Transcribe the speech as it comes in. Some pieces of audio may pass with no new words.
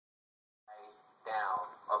down,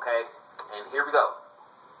 okay? And here we go.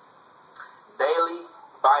 Daily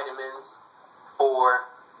vitamins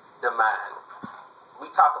for the mind.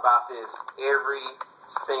 We talk about this every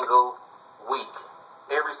single week.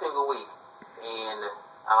 Every single week. And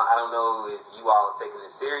I don't know if you all are taking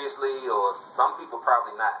it seriously, or some people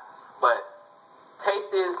probably not. But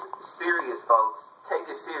take this serious, folks. Take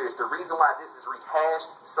it serious. The reason why this is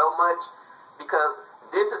rehashed so much, because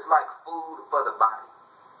this is like food for the body.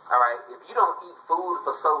 All right? If you don't eat food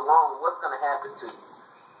for so long, what's going to happen to you?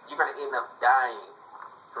 You're going to end up dying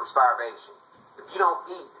from starvation. If you don't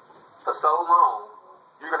eat for so long,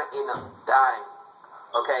 you're going to end up dying.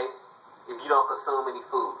 Okay? If you don't consume any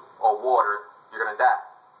food or water, you're going to die.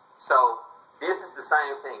 So this is the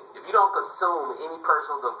same thing. If you don't consume any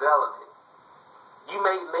personal development, you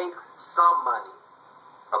may make some money.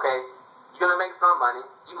 Okay? You're going to make some money.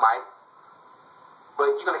 You might.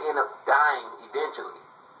 But you're going to end up dying eventually,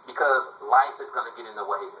 because life is going to get in the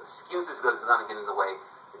way. Excuses is going to get in the way.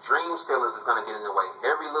 Dream stealers is going to get in the way.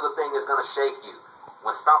 Every little thing is going to shake you.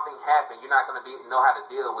 When something happens, you're not going to know how to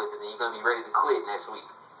deal with it, and you're going to be ready to quit next week.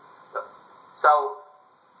 So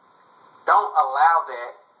don't allow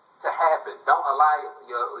that to happen. Don't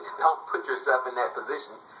put yourself in that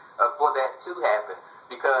position for that to happen,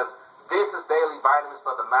 because this is daily vitamins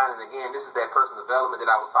for the mind. And again, this is that personal development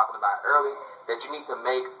that I was talking about earlier, that you need to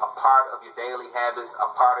make a part of your daily habits,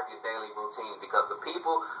 a part of your daily routine. Because the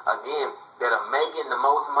people, again, that are making the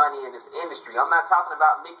most money in this industry, I'm not talking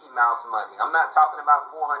about Mickey Mouse money. I'm not talking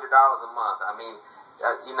about $400 a month. I mean,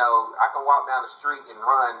 I can walk down the street and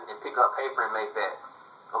run and pick up paper and make that.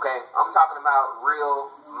 Okay? I'm talking about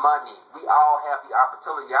real money. We all have the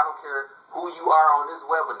opportunity. I don't care who you are on this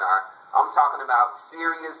webinar. I'm talking about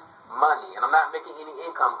serious money, and I'm not making any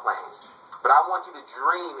income claims, but I want you to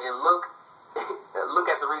dream and look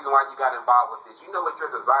at the reason why you got involved with this. You know what your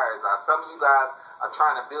desires are. Some of you guys are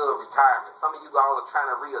trying to build retirement. Some of you all are trying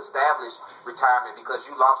to reestablish retirement because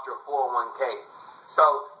you lost your 401k.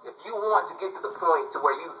 So if you want to get to the point to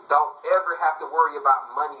where you don't ever have to worry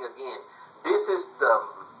about money again, this is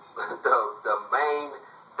the main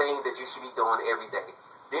thing that you should be doing every day.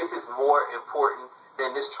 This is more important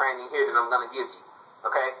than this training here that I'm going to give you.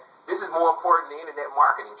 Okay? This is more important than internet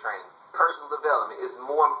marketing training. Personal development is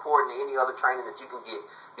more important than any other training that you can get.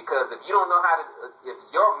 Because if you don't know how to, if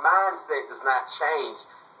your mindset does not change,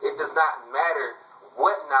 it does not matter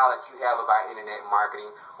what knowledge you have about internet marketing,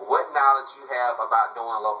 what knowledge you have about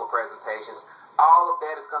doing local presentations. All of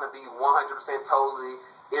that is going to be 100% totally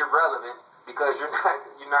irrelevant, because you're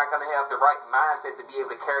not going to have the right mindset to be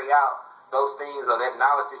able to carry out those things or that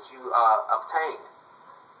knowledge that you obtained.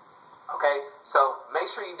 Okay, so make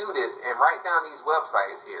sure you do this and write down these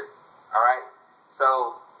websites here. All right,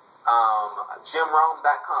 so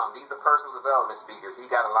JimRome.com. These are personal development speakers.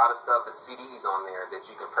 He got a lot of stuff and CDs on there that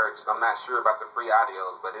you can purchase. I'm not sure about the free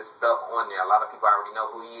audios, but there's stuff on there. A lot of people already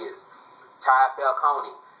know who he is. Ty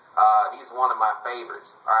Falcone. He's one of my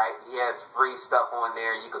favorites. All right, he has free stuff on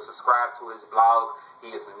there. You can subscribe to his blog.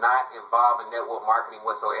 He is not involved in network marketing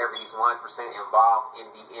whatsoever. He's 100% involved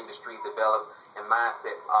in the industry development and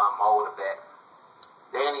mindset mode of that.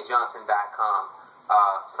 DannyJohnson.com.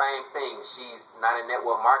 Same thing. She's not in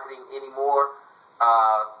network marketing anymore.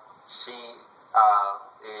 She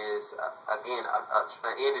is again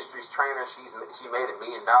an industry's trainer. She made $1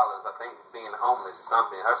 million, I think, being homeless or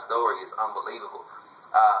something. Her story is unbelievable.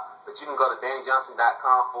 But you can go to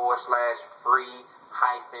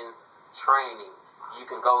DannyJohnson.com/free-training. You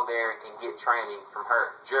can go there and get training from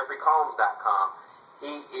her. JeffreyCombs.com.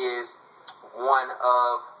 He is one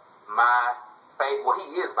of my favorite. Well,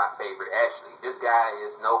 he is my favorite, actually. This guy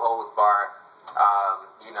is no holds barred.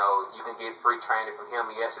 You can get free training from him.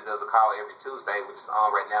 He actually does a call every Tuesday, which is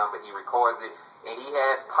on right now, but he records it. And he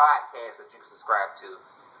has podcasts that you can subscribe to.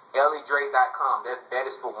 EllieDre.com. That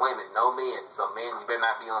is for women, no men. So men, you better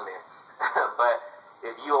not be on there. But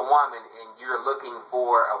if you're a woman and you're looking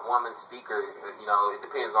for a woman speaker, it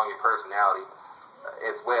depends on your personality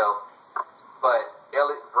as well. But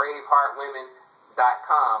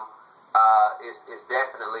BraveHeartWomen.com is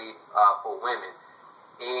definitely for women.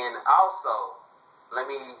 And also,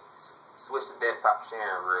 let me switch to desktop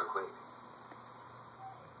sharing real quick.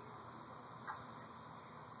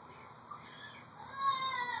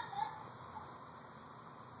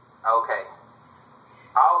 Okay.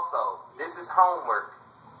 Also, this is homework.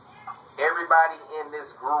 Everybody in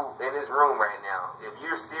this room right now, if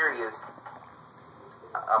you're serious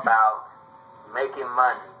about making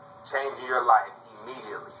money, changing your life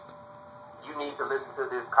immediately, you need to listen to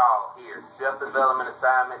this call here. Self-development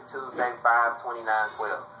assignment, Tuesday,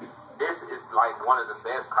 5/29/12. This is like one of the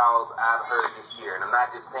best calls I've heard this year. And I'm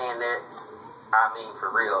not just saying that I mean,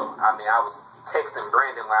 for real. I mean, I was texting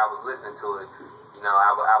Brandon while I was listening to it. You know,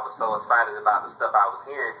 I was so excited about the stuff I was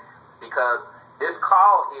hearing, because this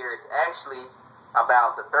call here is actually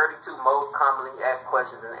about the 32 most commonly asked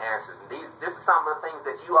questions and answers. And this is some of the things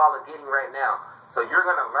that you all are getting right now. So you're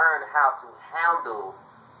going to learn how to handle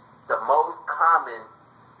the most common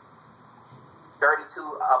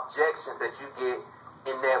 32 objections that you get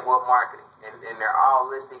in network marketing. And they're all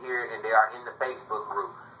listed here, and they are in the Facebook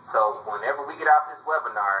group. So whenever we get out this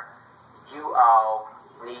webinar, you all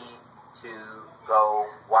need to go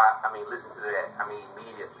listen to that.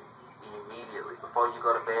 Immediately. Before you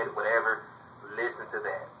go to bed, whatever, listen to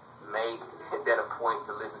that. Make that a point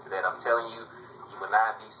to listen to that. I'm telling you, you will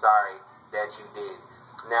not be sorry that you did.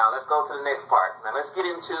 Now, let's go to the next part. Now, let's get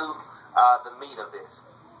into the meat of this.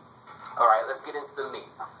 All right, let's get into the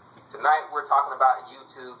meat. Tonight, we're talking about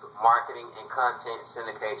YouTube marketing and content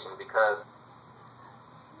syndication, because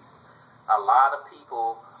a lot of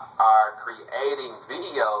people are creating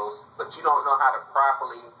videos, but you don't know how to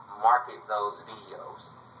properly market those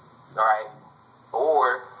videos. All right?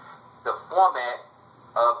 Or the format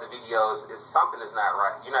of the videos is something that's not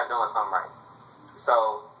right. You're not doing something right.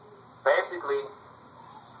 So, basically,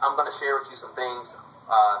 I'm going to share with you some things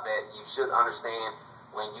that you should understand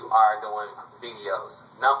when you are doing videos.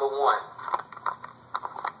 Number one,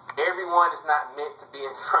 everyone is not meant to be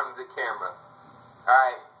in front of the camera. All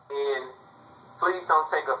right? And please don't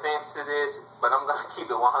take offense to this, but I'm going to keep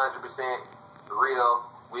it 100% real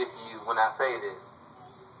with you when I say this.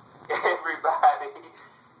 Everybody,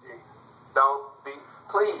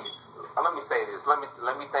 please, let me say this. Let me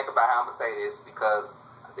think about how I'm going to say this, because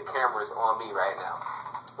the camera is on me right now.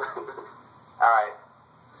 All right.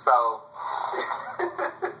 So, all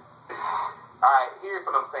right, here's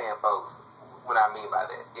what I'm saying, folks, what I mean by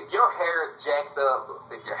that. If your hair is jacked up,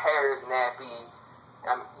 if your hair is nappy,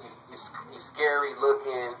 you scary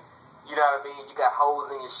looking, you know what I mean? You got holes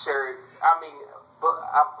in your shirt.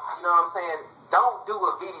 You know what I'm saying? Don't do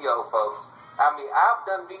a video, folks. I mean, I've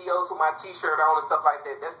done videos with my t-shirt on and stuff like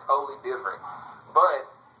that. That's totally different. But,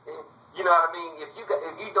 you know what I mean? If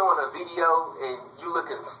you're doing a video and you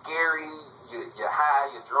looking scary, you're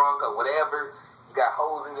high, you're drunk, or whatever, you got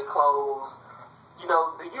holes in your clothes, you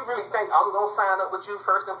know, do you really think I'm going to sign up with you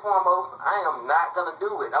first and foremost? I am not going to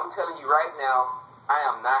do it. I'm telling you right now, I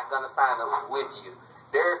am not going to sign up with you.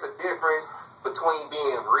 There's a difference between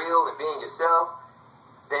being real and being yourself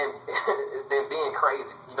than being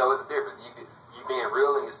crazy. You know, it's a difference. You being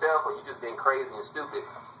real in yourself, or you just being crazy and stupid.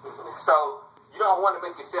 So you don't want to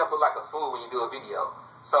make yourself look like a fool when you do a video.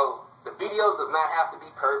 So the video does not have to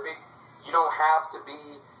be perfect. You don't have to be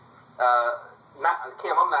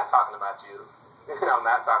Kim, I'm not talking about you. I'm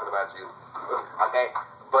not talking about you. Okay?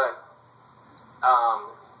 But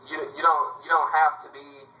you don't have to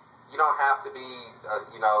be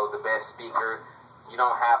the best speaker. You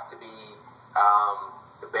don't have to be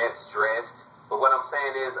the best dressed. But what I'm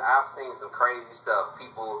saying is, I've seen some crazy stuff.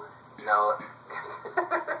 People,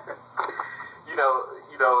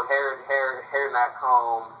 hair not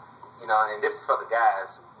combed, and this is for the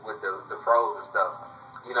guys with the froze and stuff.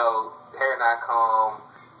 Hair not combed,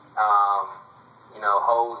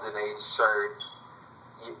 holes in their shirts,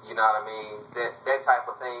 you know what I mean? That type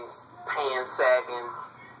of things, pants sagging.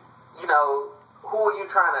 Who are you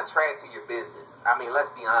trying to attract to your business? I mean,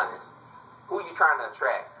 let's be honest. Who are you trying to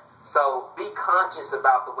attract? So be conscious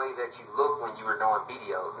about the way that you look when you are doing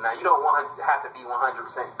videos. Now, you don't have to be 100%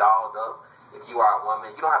 dolled up if you are a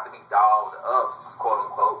woman. You don't have to be dolled up, quote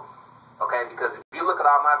unquote. Okay? Because if you look at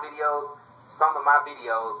all my videos, some of my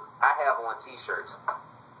videos, I have on t-shirts.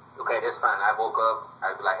 Okay, that's fine. I woke up,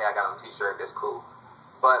 I'd be like, hey, I got on a t-shirt, that's cool.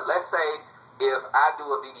 But let's say if I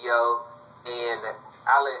do a video and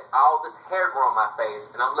I let all this hair grow on my face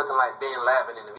and I'm looking like Ben Lavin in the